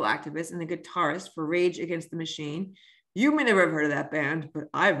political activist and a guitarist for Rage Against the Machine. You may never have heard of that band, but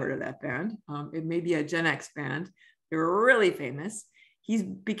I've heard of that band. It may be a Gen X band. They're really famous. He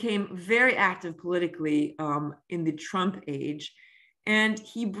became very active politically in the Trump age. And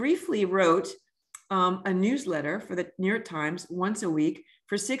he briefly wrote a newsletter for the New York Times once a week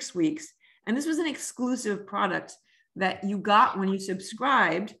for 6 weeks. And this was an exclusive product that you got when you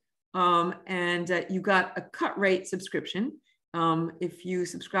subscribed, and you got a cut rate subscription if you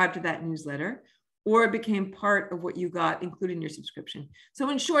subscribed to that newsletter, or it became part of what you got included in your subscription. So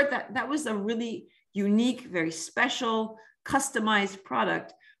in short, that was a really unique, very special, customized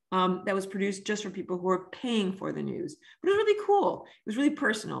product that was produced just for people who are paying for the news. But it was really cool. It was really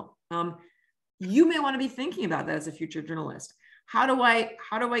personal. You may want to be thinking about that as a future journalist. How do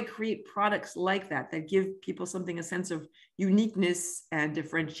I create products like that give people something, a sense of uniqueness and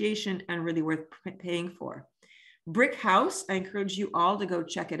differentiation and really worth paying for? Brick House, I encourage you all to go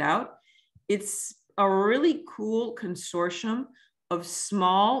check it out. It's a really cool consortium of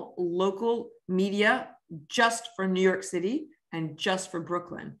small local media just for New York City and just for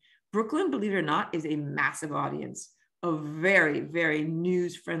Brooklyn. Brooklyn, believe it or not, is a massive audience of very, very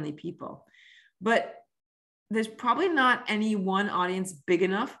news-friendly people. But there's probably not any one audience big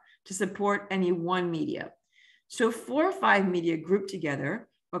enough to support any one media. So 4 or 5 media grouped together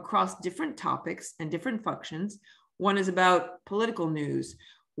across different topics and different functions. One is about political news.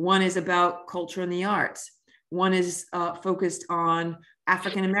 One is about culture and the arts. One is focused on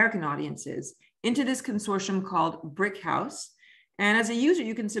African-American audiences, into this consortium called Brick House. And as a user,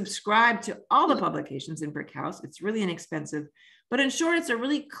 you can subscribe to all the publications in Brick House. It's really inexpensive, but in short, it's a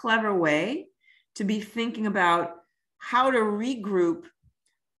really clever way to be thinking about how to regroup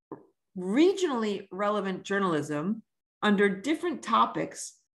regionally relevant journalism under different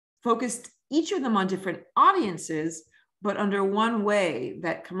topics, focused each of them on different audiences, but under one way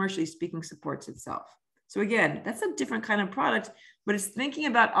that commercially speaking supports itself. So again, that's a different kind of product, but it's thinking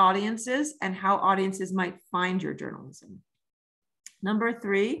about audiences and how audiences might find your journalism. Number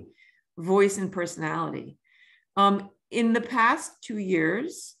 3, voice and personality. In the past 2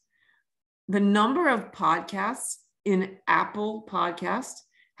 years, the number of podcasts in Apple Podcasts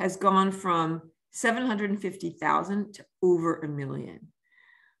has gone from 750,000 to over 1 million.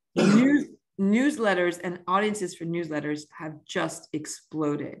 Newsletters and audiences for newsletters have just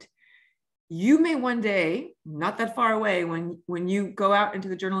exploded. You may one day, not that far away, when you go out into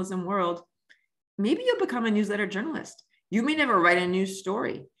the journalism world, maybe you'll become a newsletter journalist. You may never write a news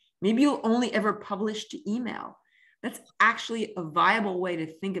story. Maybe you'll only ever publish to email. That's actually a viable way to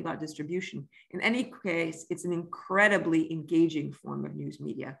think about distribution. In any case, it's an incredibly engaging form of news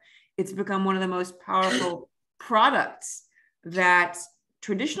media. It's become one of the most powerful products that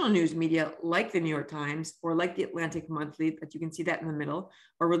traditional news media, like the New York Times or like the Atlantic Monthly, that you can see that in the middle,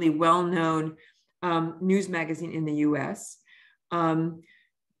 a really well-known news magazine in the US,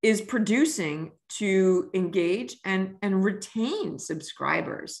 is producing to engage and retain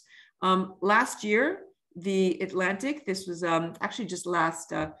subscribers. Last year, the Atlantic, this was actually just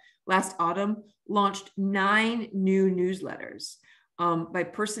last autumn, launched 9 new newsletters by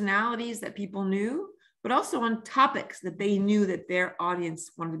personalities that people knew, but also on topics that they knew that their audience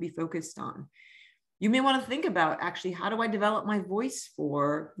wanted to be focused on. You may want to think about, actually, how do I develop my voice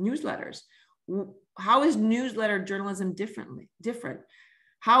for newsletters? How is newsletter journalism different?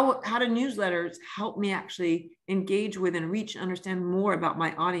 How do newsletters help me actually engage with and reach and understand more about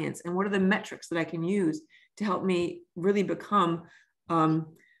my audience? And what are the metrics that I can use to help me really become,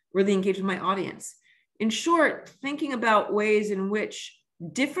 really engage with my audience? In short, thinking about ways in which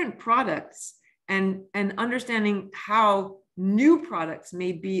different products and understanding how new products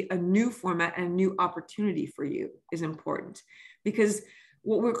may be a new format and a new opportunity for you is important. Because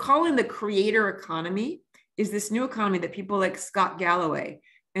what we're calling the creator economy is this new economy that people like Scott Galloway,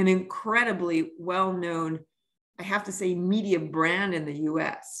 an incredibly well-known, I have to say, media brand in the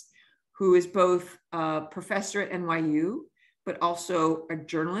US, who is both a professor at NYU, but also a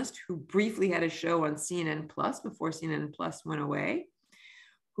journalist who briefly had a show on CNN Plus before CNN Plus went away,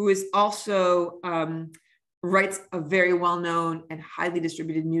 who is also writes a very well-known and highly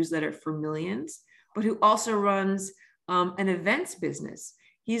distributed newsletter for millions, but who also runs an events business.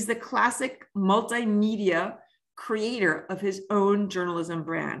 He's the classic multimedia creator of his own journalism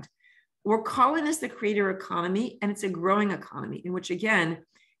brand. We're calling this the creator economy, and it's a growing economy in which, again,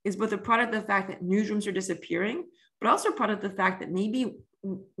 is both a product of the fact that newsrooms are disappearing, but also a product of the fact that maybe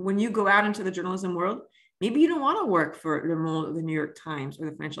when you go out into the journalism world, maybe you don't want to work for Le Monde, the New York Times, or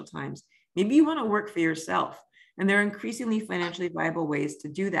the Financial Times. Maybe you want to work for yourself. And there are increasingly financially viable ways to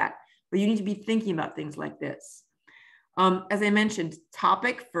do that. But you need to be thinking about things like this. As I mentioned,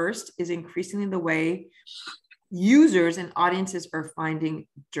 topic first is increasingly the way users and audiences are finding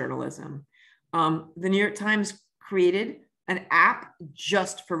journalism. The New York Times created an app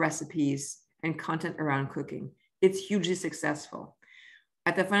just for recipes and content around cooking. It's hugely successful.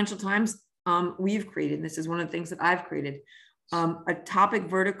 At the Financial Times, we've created, and this is one of the things that I've created, a topic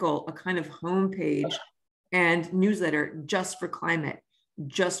vertical, a kind of homepage and newsletter just for climate,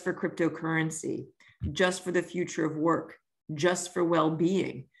 just for cryptocurrency, just for the future of work, just for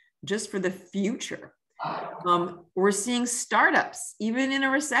well-being, just for the future. We're seeing startups, even in a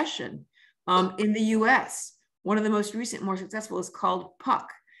recession. In the US, one of the most recent, more successful is called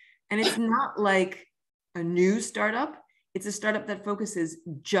Puck. And it's not like a new startup. It's a startup that focuses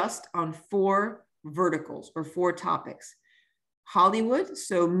just on 4 verticals or 4 topics. Hollywood,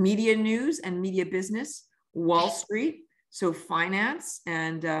 so media news and media business. Wall Street, so finance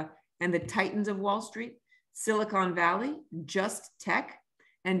and the titans of Wall Street. Silicon Valley, just tech.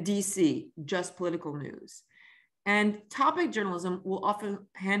 And DC, just political news. And topic journalism will often go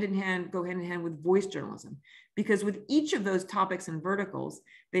hand in hand with voice journalism, because with each of those topics and verticals,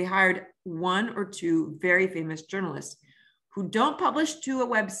 they hired 1 or 2 very famous journalists who don't publish to a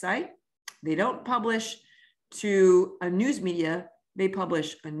website, they don't publish to a news media, they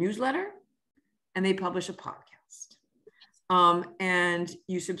publish a newsletter and they publish a podcast. And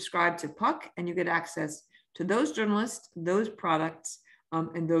you subscribe to Puck and you get access to those journalists, those products,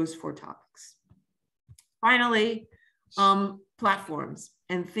 and those 4 topics. Finally, platforms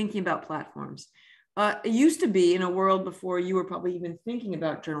and thinking about platforms. It used to be, in a world before you were probably even thinking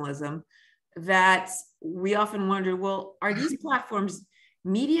about journalism, that we often wondered, well, are these platforms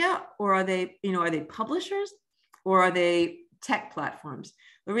media, or are they publishers, or are they tech platforms?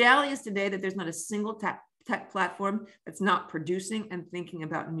 The reality is today that there's not a single tech platform that's not producing and thinking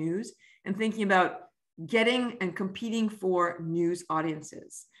about news and thinking about getting and competing for news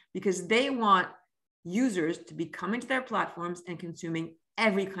audiences, because they want users to be coming to their platforms and consuming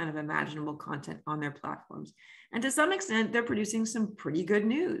every kind of imaginable content on their platforms. And to some extent, they're producing some pretty good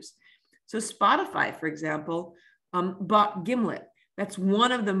news. So Spotify, for example, bought Gimlet. That's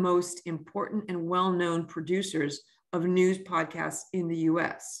one of the most important and well-known producers of news podcasts in the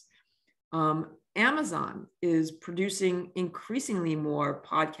US. Amazon is producing increasingly more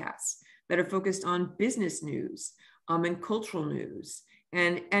podcasts that are focused on business news and cultural news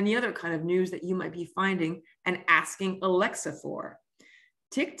and any other kind of news that you might be finding and asking Alexa for.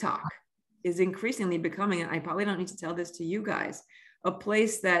 TikTok is increasingly becoming, and I probably don't need to tell this to you guys, a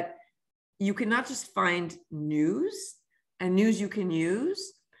place that you can not just find news and news you can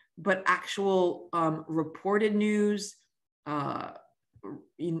use, but actual reported news,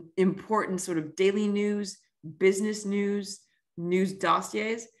 important sort of daily news, business news, news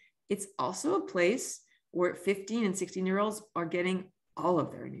dossiers. It's also a place where 15 and 16-year-olds are getting all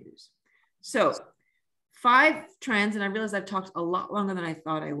of their news. So 5 trends, and I realize I've talked a lot longer than I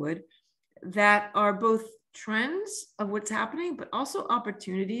thought I would, that are both trends of what's happening, but also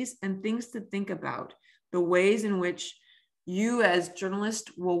opportunities and things to think about, the ways in which you as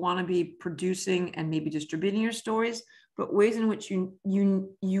journalists will want to be producing and maybe distributing your stories, but ways in which you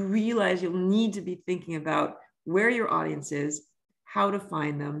realize you'll need to be thinking about where your audience is, how to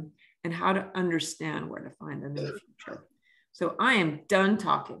find them, and how to understand where to find them in the future. So I am done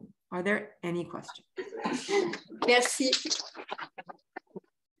talking. Are there any questions? Merci.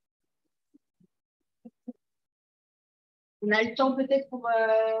 On a le temps peut-être pour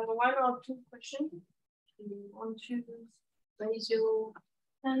one or 2 questions. You want to raise your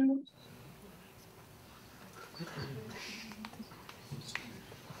hand?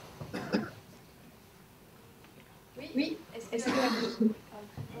 Oui. Est-ce que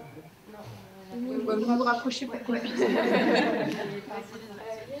vous vous rapprochez pourquoi?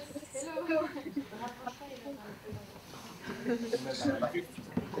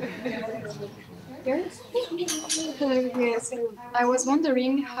 Yes, I was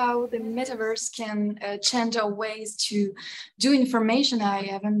wondering how the metaverse can change our ways to do information. I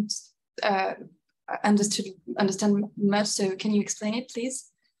haven't understand much, so can you explain it,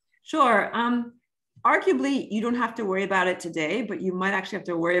 please? Sure. arguably, you don't have to worry about it today, but you might actually have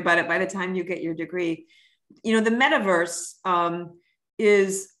to worry about it by the time you get your degree. You know, the metaverse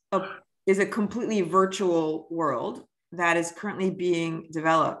is a completely virtual world that is currently being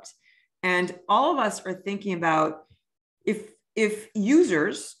developed. And all of us are thinking about if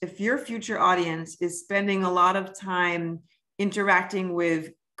users, if your future audience is spending a lot of time interacting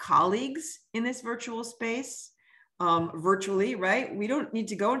with colleagues in this virtual space, virtually, right? We don't need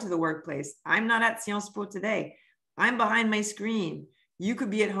to go into the workplace. I'm not at Sciences Po today. I'm behind my screen. You could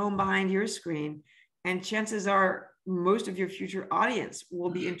be at home behind your screen. And chances are most of your future audience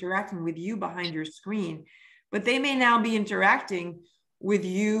will be interacting with you behind your screen, but they may now be interacting with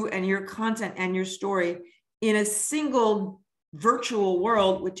you and your content and your story in a single virtual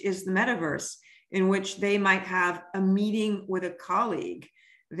world, which is the metaverse, in which they might have a meeting with a colleague.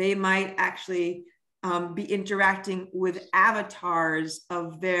 They might actually be interacting with avatars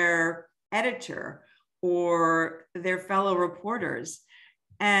of their editor or their fellow reporters.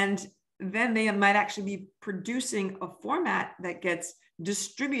 And then they might actually be producing a format that gets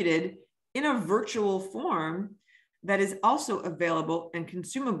distributed in a virtual form that is also available and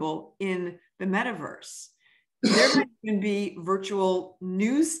consumable in the metaverse. There might even be virtual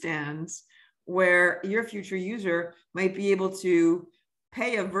newsstands where your future user might be able to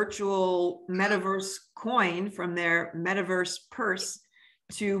pay a virtual metaverse coin from their metaverse purse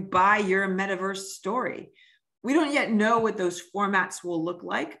to buy your metaverse story. We don't yet know what those formats will look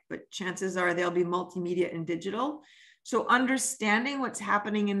like, but chances are they'll be multimedia and digital. So understanding what's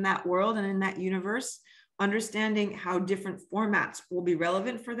happening in that world and in that universe, understanding how different formats will be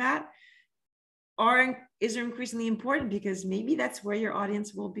relevant for that is increasingly important, because maybe that's where your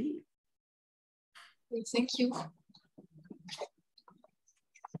audience will be. Thank you.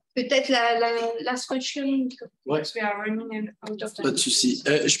 Peut-être la last question. Ouais. We are running out of time. Pas de souci.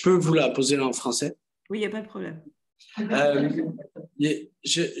 Je peux vous la poser en français? Oui, il n'y a pas de problème. Je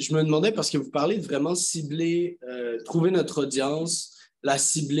me demandais, parce que vous parlez de vraiment cibler, trouver notre audience, la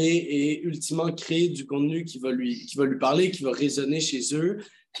cibler et ultimement créer du contenu qui va lui parler, qui va résonner chez eux.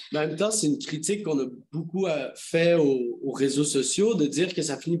 Mais en même temps, c'est une critique qu'on a beaucoup fait aux réseaux sociaux, de dire que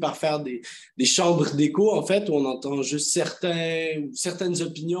ça finit par faire des chambres d'écho, en fait, où on entend juste certaines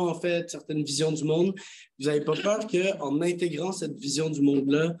opinions, en fait, certaines visions du monde. Vous n'avez pas peur qu'en intégrant cette vision du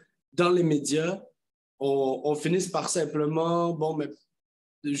monde-là dans les médias, on finisse par simplement,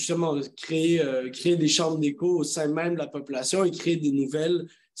 justement, créer des chambres d'écho au sein même de la population et créer des nouvelles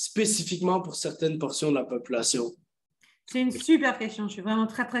spécifiquement pour certaines portions de la population? C'est une super question. Je suis vraiment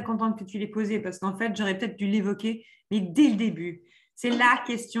très, très contente que tu l'aies posée, parce qu'en fait, j'aurais peut-être dû l'évoquer, mais dès le début. C'est la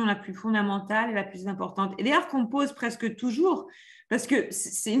question la plus fondamentale et la plus importante. Et d'ailleurs, qu'on pose presque toujours, parce que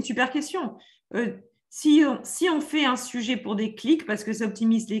c'est une super question. Si on fait un sujet pour des clics, parce que ça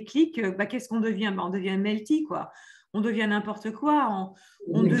optimise les clics, qu'est-ce qu'on devient? On devient melty, quoi. On devient n'importe quoi.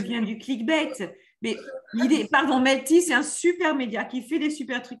 On devient du clickbait. Mais l'idée, melty, c'est un super média qui fait des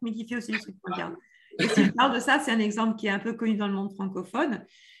super trucs, mais qui fait aussi des trucs moins bien. Et si je parle de ça, c'est un exemple qui est un peu connu dans le monde francophone.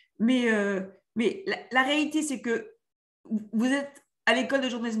 Mais la réalité, c'est que vous êtes à l'école de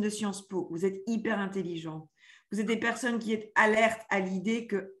journalisme de Sciences Po, vous êtes hyper intelligent. Vous êtes des personnes qui êtes alertes à l'idée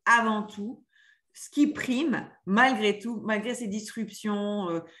que, avant tout, ce qui prime, malgré tout, malgré ces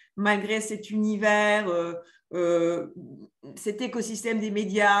disruptions, malgré cet univers, cet écosystème des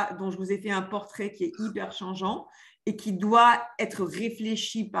médias dont je vous ai fait un portrait qui est hyper changeant et qui doit être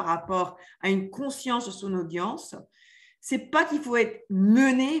réfléchi par rapport à une conscience de son audience, c'est pas qu'il faut être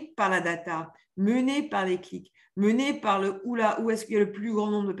mené par la data, mené par les clics, mené par où est-ce qu'il y a le plus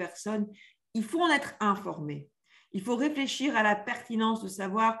grand nombre de personnes. Il faut en être informé. Il faut réfléchir à la pertinence de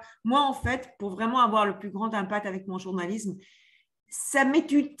savoir, moi, en fait, pour vraiment avoir le plus grand impact avec mon journalisme, ça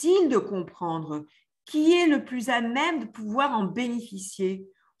m'est utile de comprendre qui est le plus à même de pouvoir en bénéficier.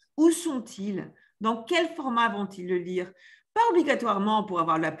 Où sont-ils? Dans quel format vont-ils le lire? Pas obligatoirement pour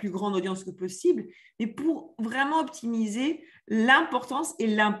avoir la plus grande audience que possible, mais pour vraiment optimiser l'importance et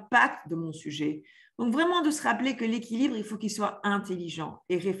l'impact de mon sujet. Donc, vraiment de se rappeler que l'équilibre, il faut qu'il soit intelligent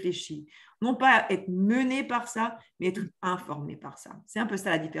et réfléchi. Non pas être mené par ça, mais être informé par ça. C'est un peu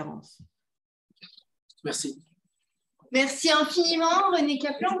ça la différence. Merci. Merci infiniment, Renée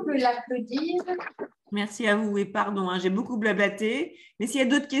Kaplan, on peut l'applaudir. Merci à vous et pardon, j'ai beaucoup blablaté. Mais s'il y a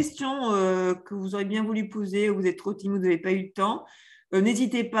d'autres questions que vous aurez bien voulu poser ou vous êtes trop timide, vous n'avez pas eu le temps,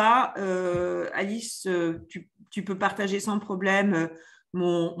 n'hésitez pas. Alice, tu peux partager sans problème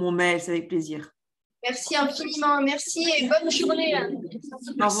mon mail, c'est avec plaisir. Merci infiniment, merci et bonne journée.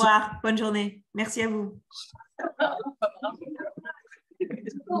 Au revoir, bonne journée. Merci à vous.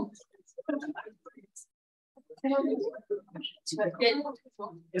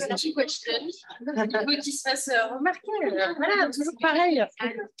 question. Il faut qu'il se fasse remarquer. Voilà, toujours pareil.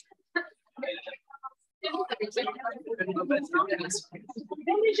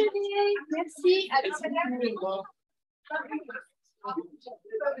 Merci. À